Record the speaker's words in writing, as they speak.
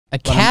A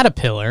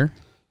caterpillar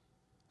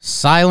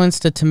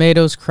silenced a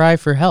tomato's cry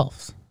for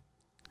health.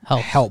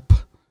 Help.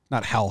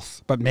 Not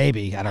health, but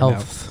maybe. I don't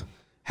know.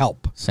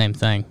 Help. Same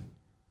thing.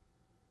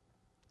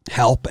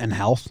 Help and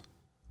health.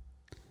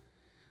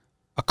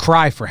 A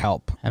cry for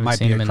help. Haven't Might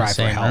seen be him a in cry the for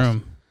same help.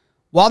 room.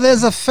 While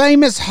there's a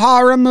famous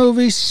horror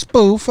movie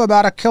spoof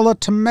about a killer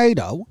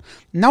tomato,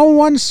 no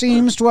one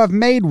seems to have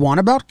made one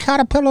about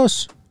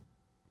caterpillars.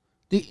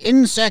 The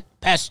insect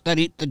pests that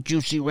eat the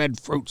juicy red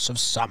fruits of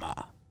summer.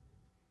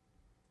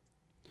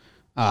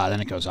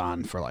 Then it goes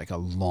on for like a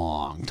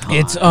long time.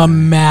 It's a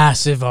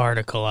massive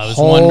article. I was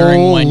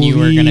wondering when you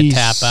were going to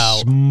tap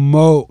out.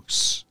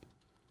 Smokes.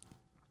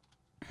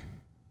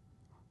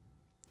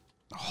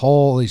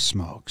 Holy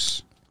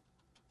smokes.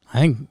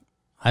 I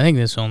think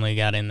this only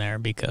got in there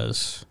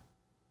because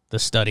the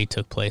study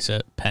took place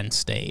at Penn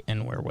State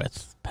and we're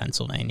with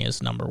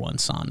Pennsylvania's #1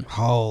 son.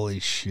 Holy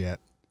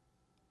shit.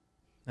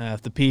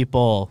 If the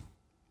people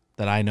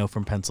that I know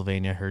from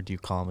Pennsylvania heard you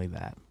call me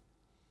that,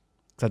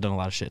 because I've done a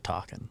lot of shit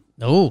talking.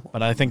 Oh.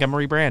 But I think I'm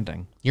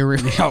rebranding. You're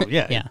Oh,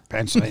 yeah. Yeah.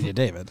 Pennsylvania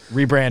David.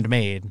 Rebrand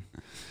made.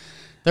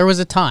 There was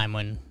a time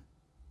when,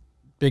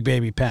 Big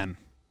Baby Penn.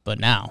 but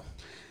now.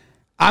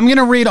 I'm going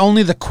to read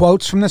only the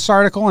quotes from this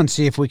article and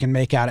see if we can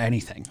make out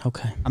anything.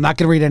 Okay. I'm not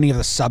going to read any of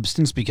the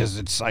substance because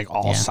it's like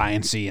all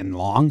sciencey and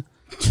long.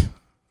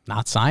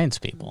 Not science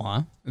people,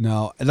 huh?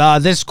 No.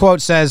 This quote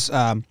says,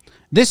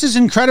 "This is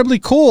incredibly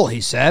cool," he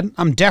said.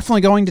 "I'm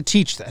definitely going to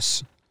teach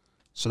this."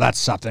 So that's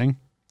something.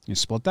 You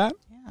split that?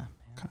 Yeah.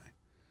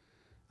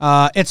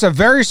 Okay. It's a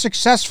very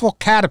successful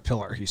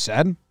caterpillar, he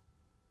said.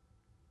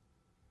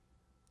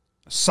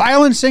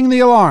 Silencing the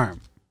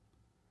alarm.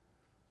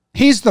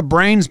 He's the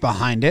brains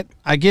behind it.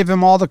 I give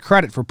him all the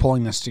credit for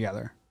pulling this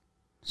together.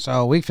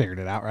 So we figured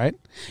it out, right?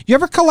 You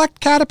ever collect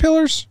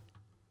caterpillars?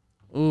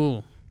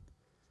 Ooh.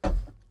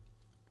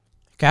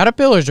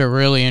 Caterpillars are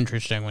really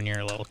interesting when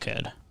you're a little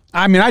kid.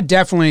 I mean, I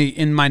definitely,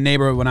 in my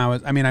neighborhood when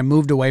I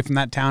moved away from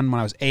that town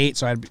when I was 8,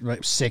 so I had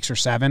like 6 or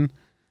 7,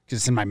 because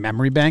it's in my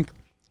memory bank.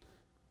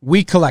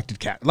 We collected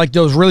like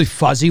those really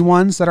fuzzy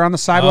ones that are on the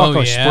sidewalk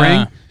or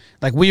spring.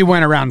 Like we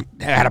went around,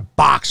 had a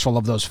box full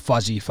of those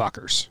fuzzy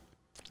fuckers.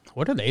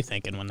 What are they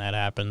thinking when that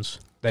happens?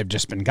 They've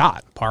just been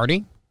got.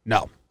 Party?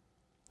 No.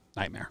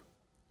 Nightmare.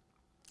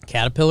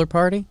 Caterpillar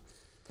party?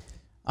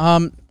 How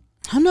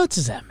nuts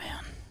is that,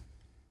 man?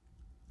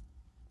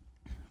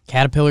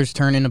 Caterpillars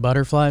turn into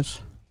butterflies?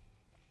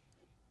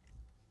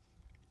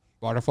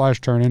 Butterflies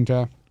turn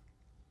into...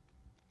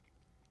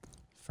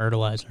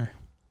 Fertilizer.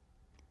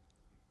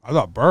 I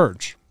thought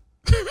birds.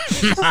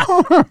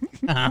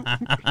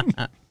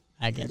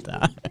 I get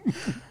that.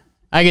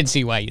 I can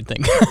see why you'd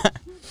think.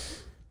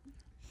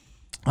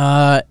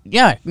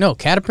 Yeah, no,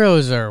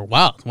 caterpillars are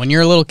wild. When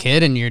you're a little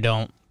kid and you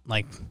don't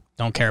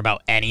care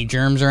about any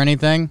germs or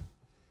anything,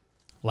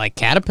 like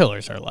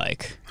caterpillars are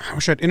like. I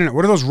wish I had internet.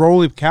 What are those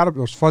roly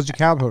caterpillars, fuzzy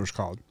caterpillars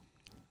called?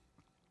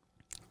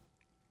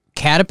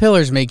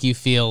 Caterpillars make you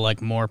feel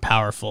like more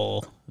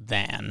powerful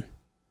than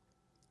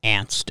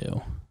ants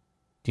do.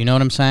 Do you know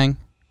what I'm saying?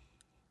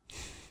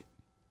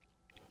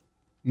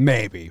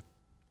 Maybe.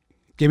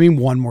 Give me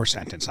one more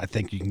sentence. I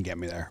think you can get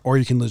me there. Or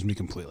you can lose me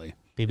completely.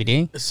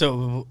 BBD?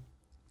 So,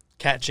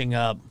 catching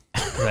up,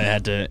 I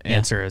had to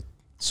answer a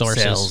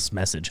Sources. sales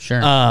message.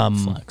 Sure.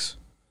 Flex.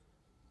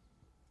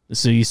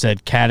 So you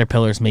said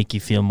caterpillars make you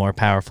feel more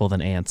powerful than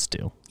ants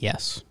do.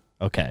 Yes.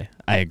 Okay,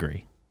 I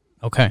agree.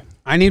 Okay.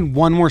 I need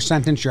one more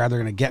sentence. You're either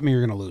going to get me or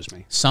you're going to lose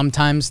me.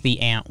 Sometimes the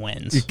ant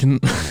wins. You can.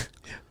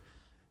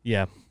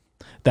 Yeah,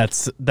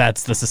 that's the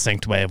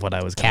succinct way of what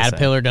I was going to say.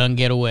 Caterpillar doesn't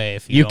get away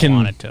if you don't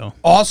want it to.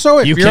 Also,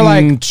 if You you're can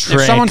like, if trick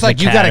someone's like,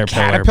 the you got a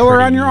caterpillar caterpillar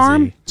pretty on your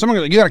arm, easy. someone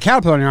goes, you got a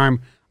caterpillar on your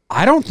arm,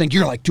 I don't think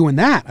you're like doing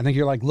that. I think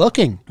you're like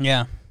looking.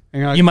 Yeah. And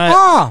you're like, You might-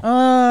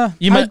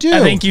 I do. I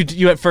think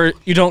you at first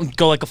you don't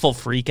go like a full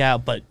freak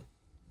out, but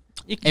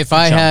If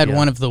I had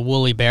one of the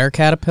woolly bear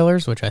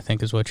caterpillars, which I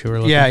think is what you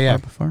were looking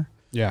for before,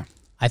 Yeah.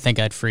 I think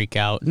I'd freak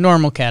out.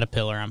 Normal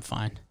caterpillar, I'm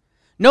fine.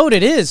 No, what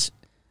it is,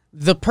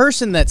 the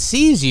person that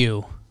sees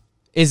you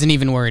isn't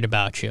even worried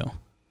about you.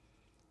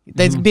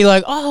 They'd be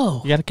like,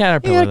 oh, you got a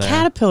caterpillar you got a there.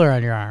 caterpillar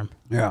on your arm.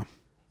 Yeah.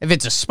 If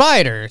it's a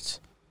spider,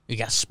 you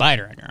got a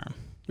spider on your arm.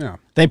 Yeah.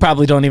 They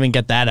probably don't even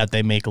get that out.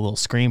 They make a little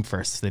scream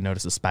first. They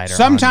notice a spider.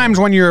 Sometimes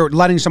when you're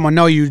letting someone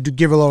know, you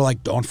give a little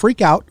like, don't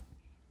freak out.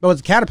 But with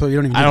a caterpillar, you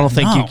don't even. I don't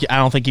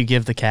No. think you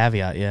give the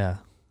caveat. Yeah.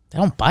 They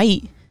don't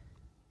bite.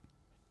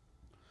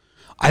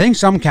 I think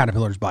some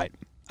caterpillars bite.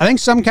 I think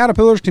some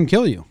caterpillars can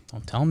kill you.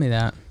 Don't tell me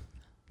that.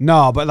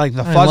 No, but like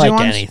the I fuzzy like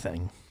ones.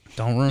 anything.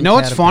 Don't ruin. You know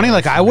what's funny?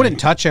 Like caterpillars I for me. wouldn't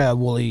touch a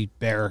woolly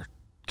bear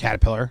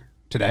caterpillar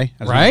today.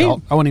 As an Right?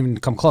 adult. I wouldn't even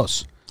come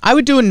close. I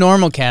would do a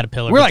normal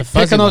caterpillar. We're but like the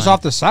fuzzy picking those one-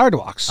 off the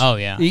sidewalks. Oh,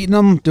 yeah. Eating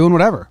them, doing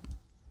whatever.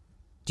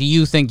 Do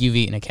you think you've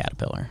eaten a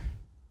caterpillar?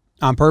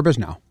 On purpose?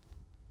 No.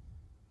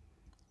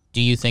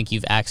 Do you think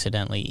you've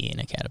accidentally eaten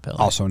a caterpillar?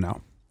 Also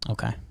no.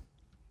 Okay.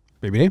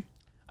 BBD?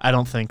 I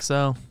don't think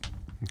so.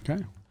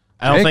 Okay.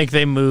 I don't Jake? think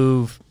they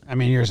move. I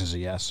mean, yours is a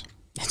yes.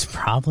 It's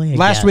probably a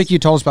Last guess. week you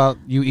told us about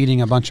you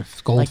eating a bunch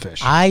of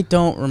goldfish. I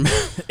don't remember.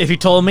 If you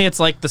told me it's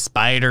like the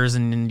spiders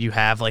and you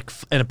have like,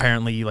 and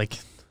apparently you like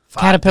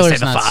Caterpillars say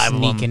the not five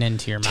of them. sneaking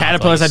into your mouth.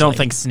 Caterpillars, like I don't snake.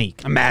 think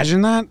sneak.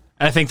 Imagine that.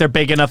 I think they're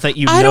big enough that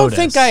you. I don't notice.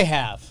 think I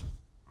have.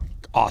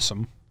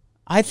 Awesome.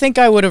 I think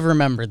I would have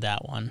remembered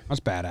that one. That's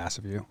badass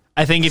of you.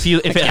 I think if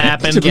it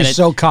happened, To be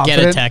so Get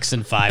confident. a text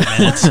in 5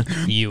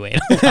 minutes. You ate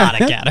a lot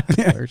of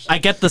caterpillars. I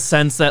get the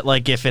sense that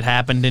like if it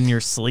happened in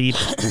your sleep,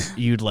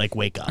 you'd like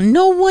wake up.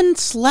 No one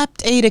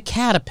ate a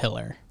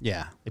caterpillar.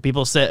 Yeah.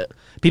 People say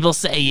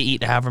you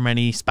eat however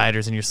many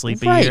spiders in your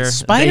sleep a Right. year.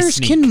 Spiders They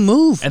sneak, can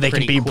move and they can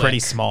pretty be pretty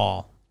quick.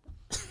 small.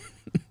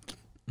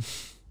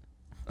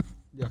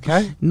 You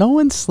okay? No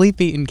one's sleep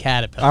eating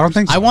caterpillars. I don't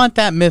think so. I want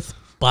that myth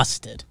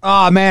busted.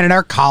 Oh man, in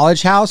our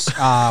college house,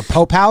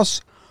 Pope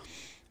House,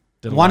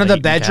 Did a one lot of the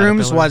eating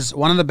bedrooms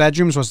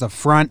caterpillar. was the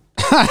front.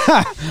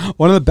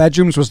 One of the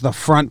bedrooms was the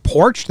front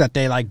porch that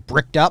they like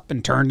bricked up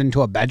and turned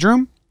into a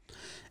bedroom.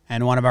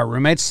 And one of our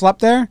roommates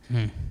slept there.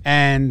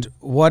 And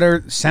what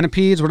are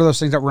centipedes? What are those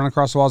things that run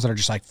across the walls that are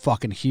just like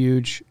fucking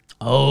huge?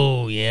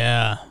 Oh,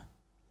 yeah.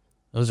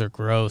 Those are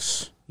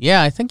gross.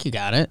 Yeah, I think you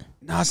got it.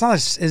 No, it's not.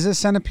 Is it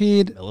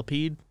centipede?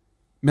 Millipede.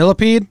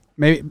 Millipede?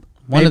 Maybe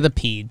One of the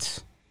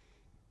peds.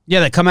 Yeah,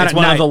 they come out It's at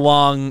one night.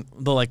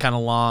 of the like kind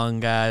of long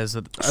guys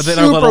that are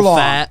Super a little long.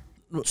 fat.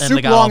 And they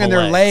Super got all long, the and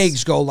their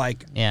legs go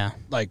like Yeah,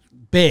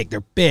 big.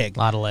 They're big. a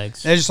lot of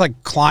legs. They just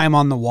like climb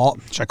on the wall.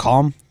 Should I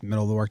call him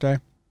middle of the workday?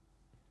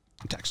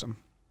 I'll text him.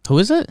 Who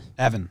is it?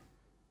 Evan.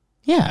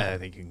 Yeah, I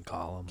think you can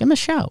call him. give him a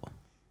shout.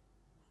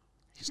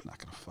 He's not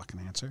gonna fucking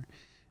answer.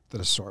 The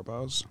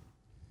Sorbos.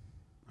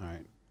 All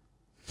right.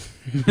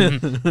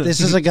 This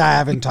is a guy I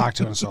haven't talked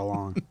to in so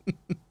long.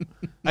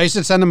 I used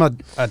to send him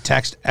a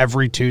text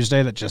every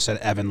Tuesday that just said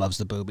Evan loves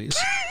the boobies.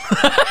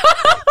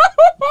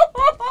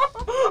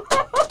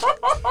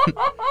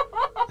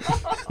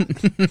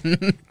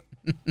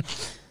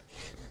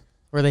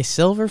 Were they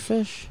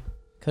silverfish?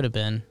 Could have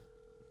been.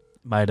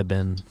 Might have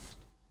been.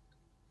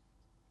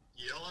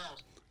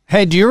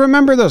 Hey, do you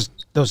remember those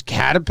those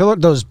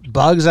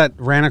bugs that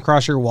ran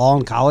across your wall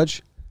in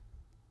college?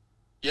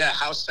 Yeah,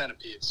 house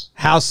centipedes.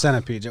 House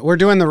centipedes. We're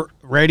doing the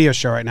radio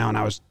show right now, and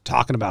I was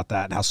talking about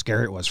that and how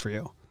scary it was for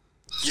you.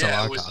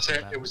 Yeah, are it was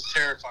talking about it was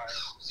terrifying.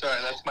 Sorry,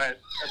 that's my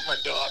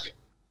dog.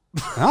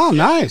 Oh,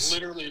 nice.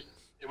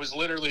 It was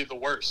literally the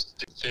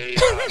worst. They,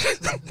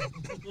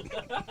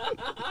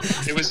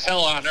 it was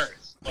hell on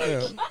earth.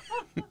 Like,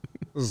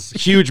 Those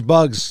huge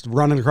bugs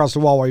running across the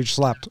wall while you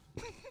slept.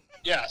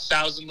 yeah,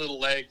 1,000 little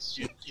legs.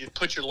 You'd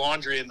put your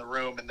laundry in the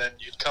room, and then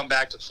you'd come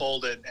back to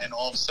fold it, and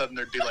all of a sudden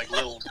there'd be like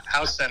little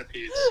house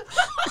centipedes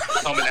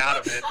coming out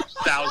of it,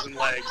 1,000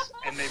 legs,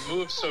 and they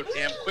move so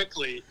damn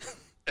quickly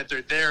that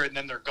they're there and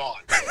then they're gone.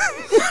 So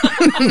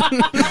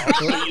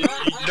you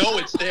know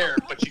it's there,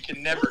 but you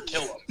can never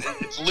kill them.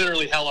 It's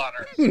literally hell on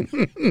earth.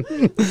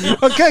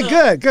 Okay,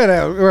 good.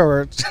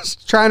 We're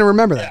just trying to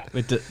remember that.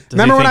 Wait, does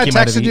Remember he when I think you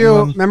might have texted eaten you?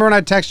 one? Remember when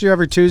I texted you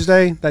every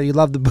Tuesday that you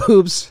love the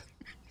boobs?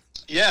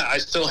 Yeah, I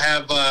still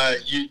have.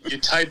 You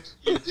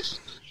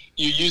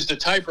used a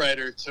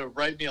typewriter to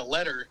write me a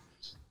letter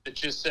that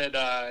just said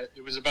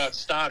it was about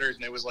Stoddard,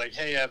 and it was like,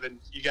 "Hey, Evan,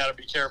 you got to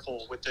be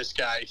careful with this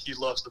guy. He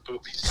loves the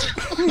boobies."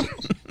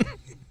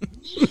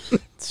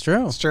 It's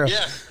true. It's true.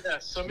 Yeah.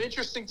 Some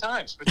interesting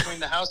times between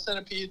the house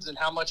centipedes and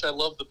how much I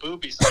love the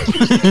boobies.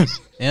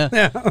 Yeah.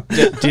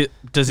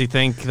 Does he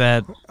think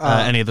that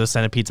any of those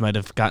centipedes might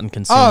have gotten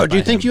consumed? Oh, do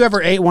you by think him? you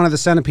ever ate one of the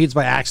centipedes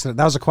by accident?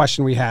 That was a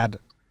question we had.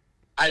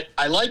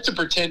 I like to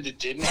pretend it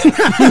didn't happen.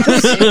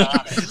 If I'm being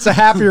honest. It's a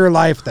happier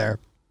life there.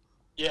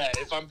 Yeah,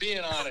 if I'm being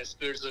honest,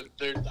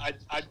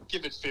 I'd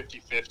give it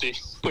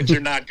 50-50, which are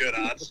not good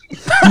odds.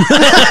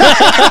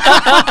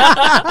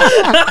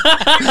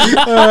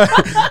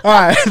 All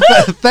right.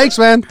 Thanks,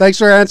 man. Thanks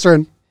for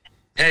answering.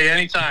 Hey,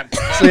 anytime.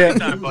 ya.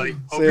 Anytime, buddy.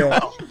 Hope you're ya.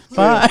 well.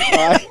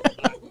 Bye.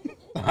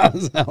 That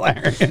was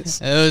hilarious.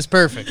 It was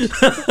perfect.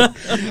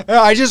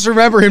 I just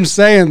remember him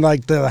saying,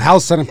 like, the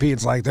house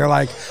centipedes, like, they're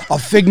like a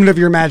figment of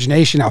your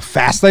imagination, how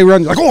fast they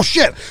run. You're like, oh,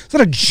 shit, is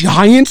that a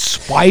giant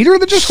spider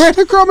that just ran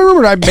across my room?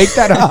 Or did I make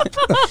that up?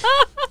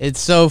 It's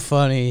so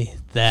funny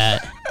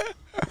that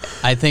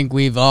I think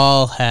we've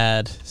all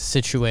had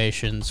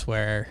situations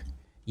where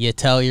you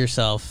tell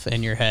yourself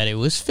in your head it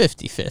was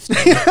 50-50,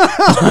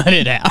 but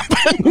it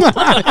happened.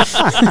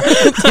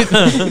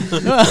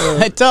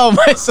 I tell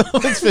myself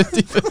it's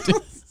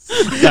 50-50.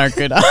 Not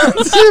good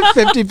odds.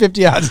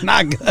 50-50 odds,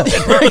 not good.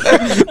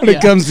 When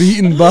it comes to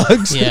eating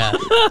bugs. Yeah.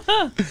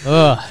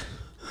 Ugh. Oh,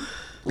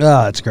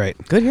 that's great.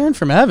 Good hearing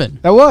from Evan.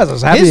 I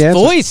was happy His to answer.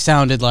 voice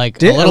sounded like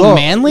Did- a little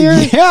manlier.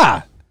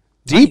 Yeah.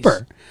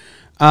 Deeper.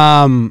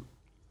 Man,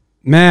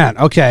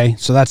 okay.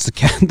 So that's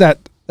the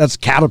that's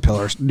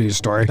Caterpillar news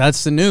story.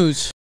 That's the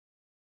news.